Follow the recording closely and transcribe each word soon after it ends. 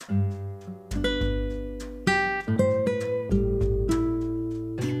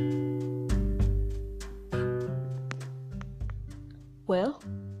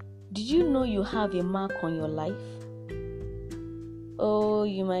have a mark on your life? Oh,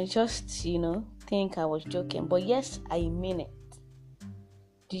 you might just, think I was joking, but yes, I mean it.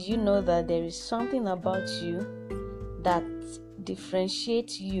 Do you know that there is something about you that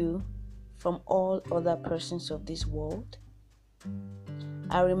differentiates you from all other persons of this world?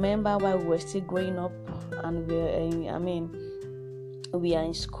 I remember while we were still growing up and we are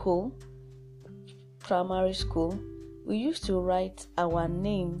in school, primary school, we used to write our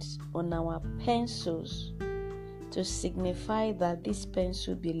names on our pencils to signify that this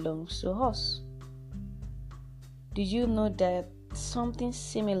pencil belongs to us. Do you know that something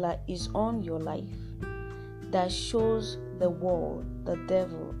similar is on your life that shows the world, the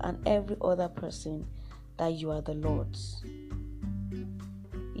devil, and every other person that you are the Lord's?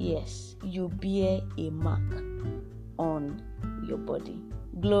 Yes, you bear a mark on your body.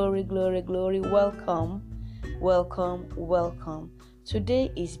 Glory, glory, glory. Welcome, welcome, welcome.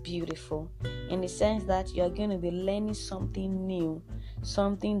 Today is beautiful in the sense that you are going to be learning something new,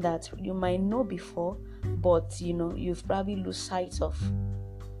 something that you might know before, but you've probably lost sight of.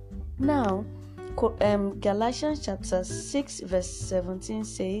 Now, Galatians chapter 6 verse 17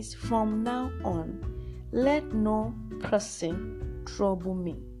 says, "From now on, let no person trouble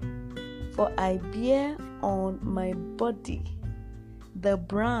me, for I bear on my body the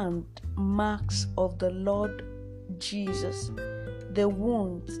brand marks of the Lord Jesus, the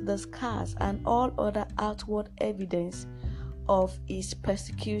wounds, the scars, and all other outward evidence of his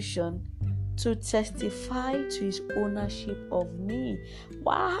persecution, to testify to his ownership of me."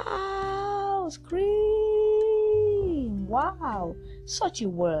 Wow! Scream! Wow! Such a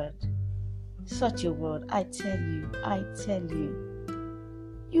word. I tell you.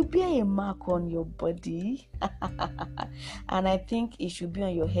 You bear a mark on your body, and I think it should be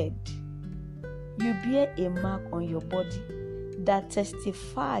on your head. You bear a mark on your body that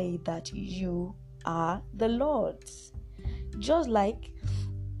testify that you are the Lord's. Just like,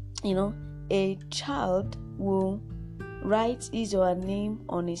 a child will write his or her name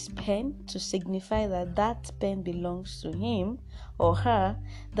on his pen to signify that that pen belongs to him or her,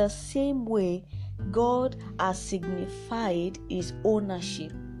 the same way God has signified his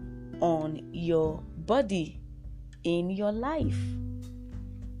ownership on your body, in your life.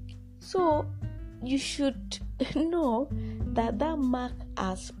 So you should know that mark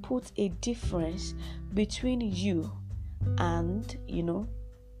has put a difference between you and,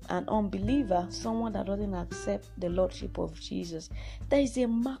 an unbeliever, someone that doesn't accept the Lordship of Jesus. There is a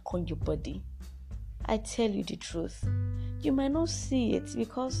mark on your body. I tell you the truth. You might not see it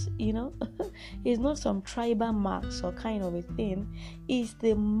because, it's not some tribal marks or kind of a thing. It's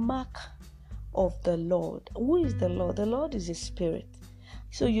the mark of the Lord. Who is the Lord? The Lord is a spirit.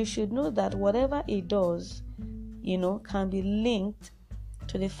 So you should know that whatever he does, can be linked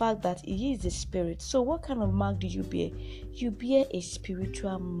to the fact that he is the spirit. So what kind of mark do you bear? You bear a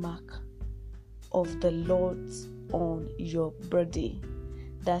spiritual mark of the Lord on your body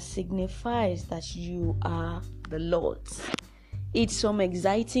that signifies that you are the Lord's. It's some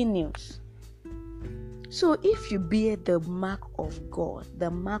exciting news. So if you bear the mark of God,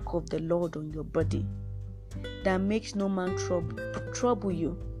 the mark of the Lord on your body, that makes no man trouble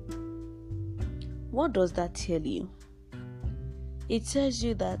you, what does that tell you? It tells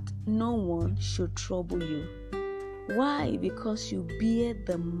you that no one should trouble you. Why? Because you bear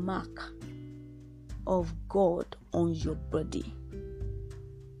the mark of God on your body.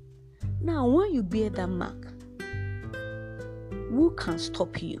 Now, when you bear that mark, who can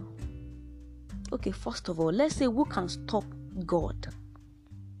stop you? Okay, first of all, let's say who can stop God?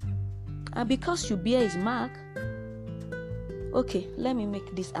 And because you bear his mark, okay, let me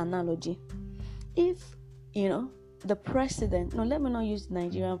make this analogy. If, the president, let me not use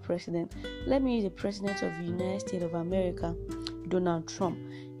Nigerian president, let me use the president of the United States of America, Donald Trump.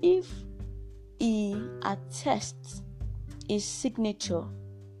 If he attests his signature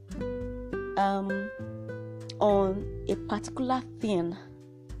on a particular thing,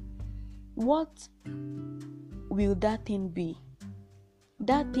 what will that thing be?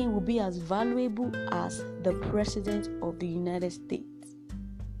 That thing will be as valuable as the president of the United States.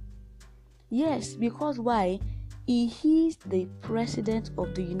 Yes, because why? He is the president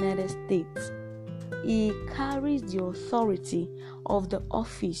of the United States. He carries the authority of the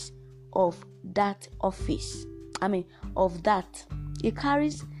office of that office. He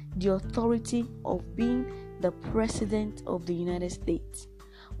carries the authority of being the president of the United States.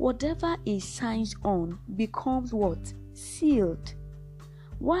 Whatever he signs on becomes what? Sealed.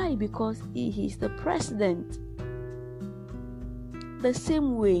 Why? Because he is the president. The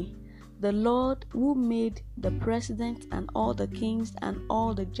same way The Lord who made the president and all the kings and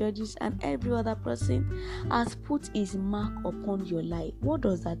all the judges and every other person has put his mark upon your life. What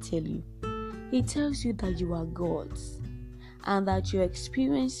does that tell you? It tells you that you are God's and that your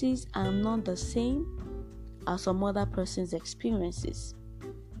experiences are not the same as some other person's experiences.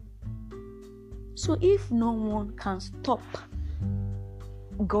 So if no one can stop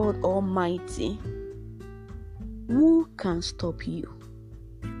God Almighty, who can stop you?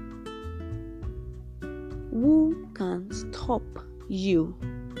 Who can stop you?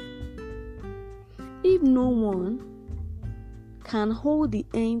 If no one can hold the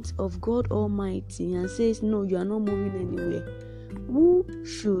hands of God Almighty and says, no, you are not moving anywhere, who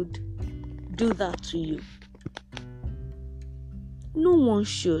should do that to you? No one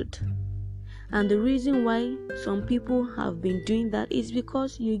should. And the reason why some people have been doing that is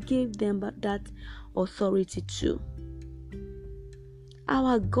because you gave them that authority too.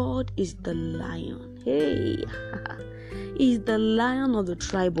 Our God is the Lion. Hey, He is the Lion of the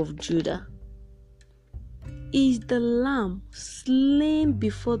tribe of Judah. He is the Lamb slain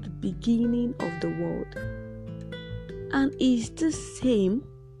before the beginning of the world. And He is the same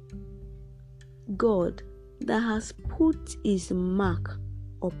God that has put His mark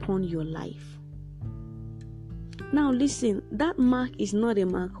upon your life. Now listen, that mark is not a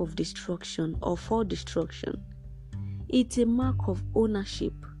mark of destruction or for destruction. It's a mark of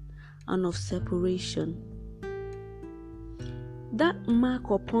ownership and of separation. That mark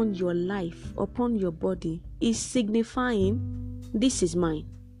upon your life, upon your body, is signifying, this is mine.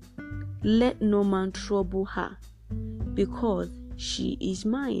 Let no man trouble her, because she is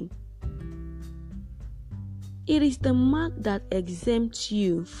mine. It is the mark that exempts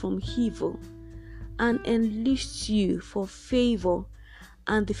you from evil and enlists you for favor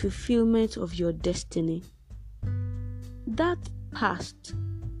and the fulfillment of your destiny. That past,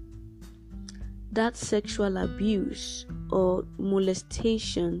 that sexual abuse or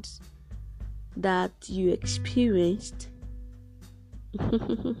molestations that you experienced,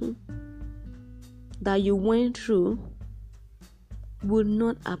 that you went through, will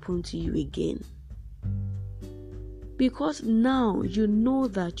not happen to you again. Because now you know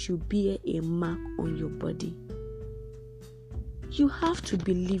that you bear a mark on your body. You have to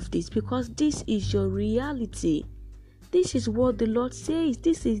believe this because this is your reality. This is what the Lord says.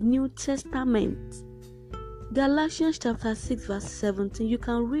 This is New Testament. Galatians chapter 6 verse 17. You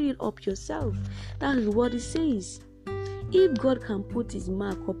can read it up yourself. That is what it says. If God can put His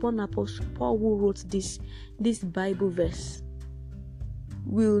mark upon Apostle Paul who wrote this Bible verse,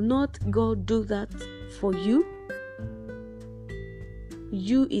 will not God do that for you?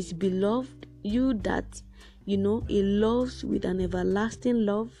 You is beloved, you that, He loves with an everlasting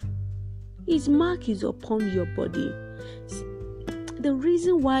love. His mark is upon your body. The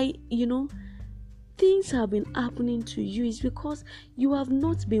reason why, things have been happening to you is because you have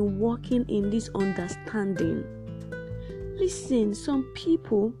not been walking in this understanding. Listen, some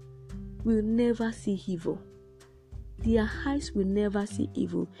people will never see evil. Their eyes will never see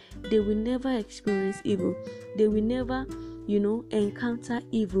evil. They will never experience evil. They will never encounter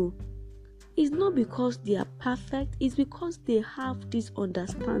evil. It's not because they are perfect, it's because they have this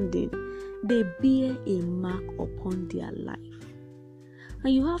understanding. They bear a mark upon their life.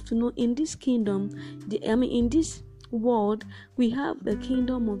 And you have to know, in this kingdom, in this world, we have the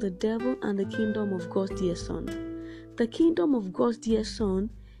kingdom of the devil and the kingdom of God's dear Son. The kingdom of God's dear Son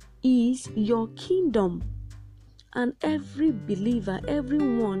is your kingdom. And every believer,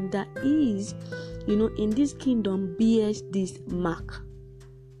 everyone that is, in this kingdom bears this mark.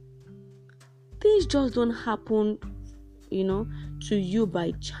 Things just don't happen, to you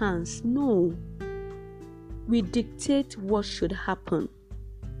by chance. No. We dictate what should happen.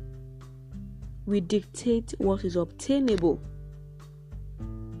 We dictate what is obtainable.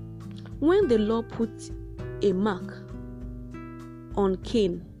 When the Lord put a mark on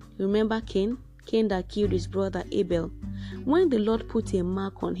Cain, remember Cain? Cain that killed his brother Abel. When the Lord put a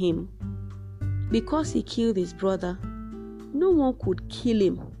mark on him, because he killed his brother, no one could kill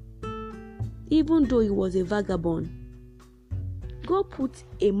him, even though he was a vagabond. God put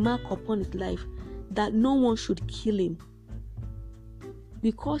a mark upon his life that no one should kill him,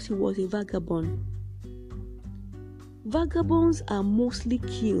 because he was a vagabond. Vagabonds are mostly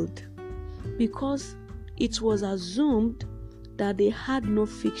killed because it was assumed that they had no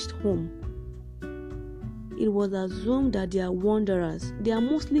fixed home. It was assumed that they are wanderers. They are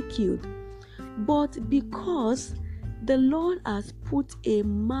mostly killed. But because the Lord has put a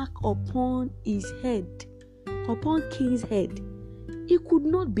mark upon his head, upon Cain's head, he could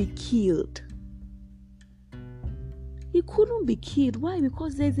not be killed. He couldn't be killed. Why?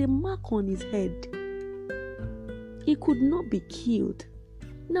 Because there's a mark on his head. He could not be killed.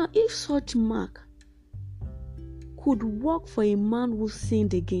 Now, if such mark could work for a man who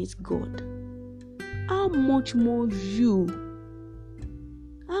sinned against God, how much more you?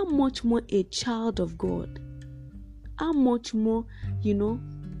 How much more a child of God? How much more,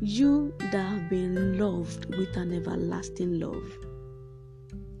 you that have been loved with an everlasting love?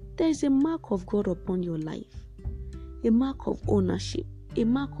 There is a mark of God upon your life, a mark of ownership, a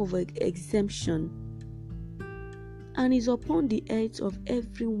mark of exemption, and is upon the heads of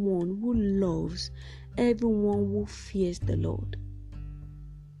everyone who loves, everyone who fears the Lord.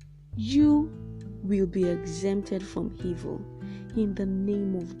 You will be exempted from evil in the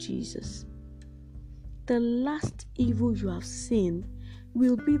name of Jesus. The last evil you have seen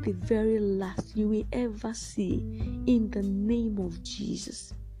will be the very last you will ever see in the name of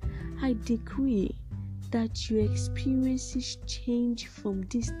Jesus. I decree that your experiences change from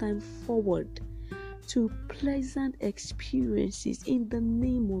this time forward to pleasant experiences in the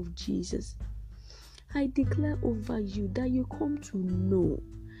name of Jesus. I declare over you that you come to know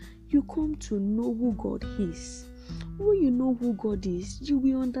who God is. When you know who God is, you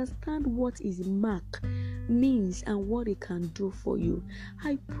will understand what his mark means and what it can do for you.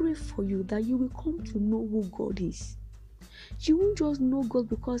 I pray for you that you will come to know who God is. You won't just know God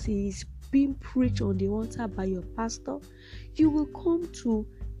because he is being preached on the altar by your pastor. You will come to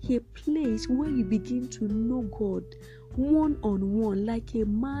a place where you begin to know God one-on-one, like a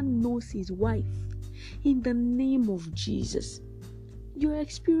man knows his wife. In the name of Jesus, your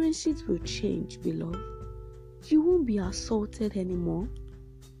experiences will change, beloved. You won't be assaulted anymore.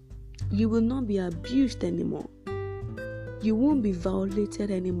 You will not be abused anymore. You won't be violated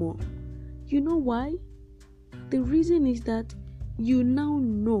anymore. You know why? The reason is that you now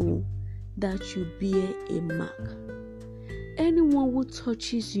know that you bear a mark. Anyone who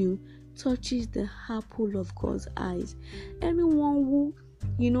touches you touches the apple of God's eyes. Anyone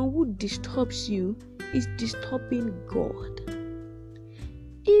who disturbs you is disturbing God.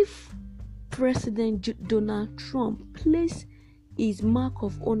 If President Donald Trump placed his mark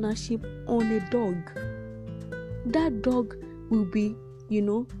of ownership on a dog, that dog will be,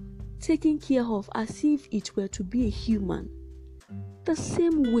 taken care of as if it were to be a human. The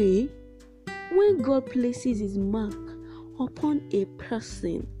same way, when God places his mark upon a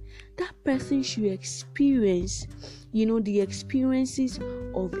person, that person should experience, the experiences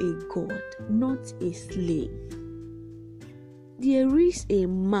of a God, not a slave. There is a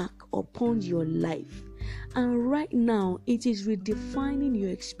mark upon your life, and right now it is redefining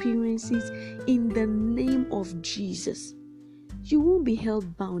your experiences in the name of Jesus. You won't be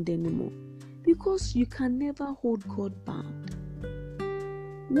held bound anymore, because you can never hold God bound.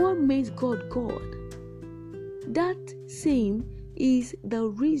 What makes God God? That same is the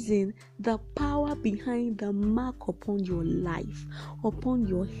reason, the power behind the mark upon your life, upon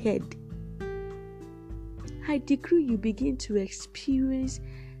your head. I decree you begin to experience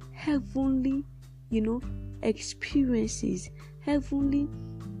heavenly, experiences, heavenly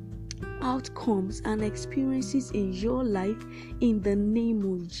outcomes and experiences in your life in the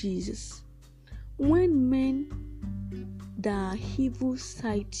name of Jesus. When men that are evil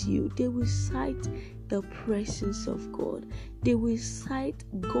sight you, they will sight the presence of God. They will sight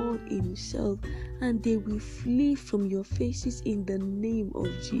God himself, and they will flee from your faces in the name of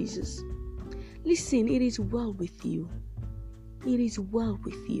Jesus. Listen, it is well with you. It is well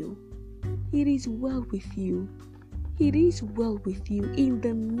with you. It is well with you. It is well with you in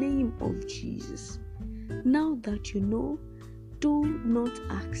the name of Jesus. Now that you know, do not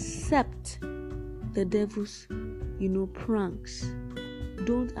accept the devil's, pranks.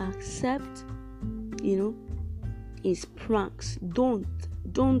 Don't accept, his pranks.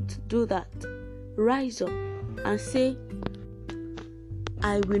 Don't do that. Rise up and say,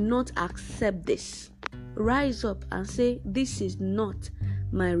 I will not accept this. Rise up and say, this is not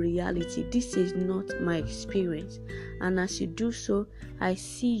my reality. This is not my experience. And as you do so, I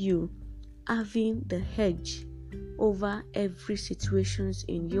see you having the hedge over every situation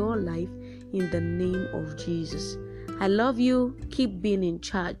in your life in the name of Jesus. I love you. Keep being in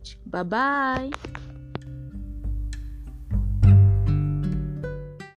charge. Bye-bye.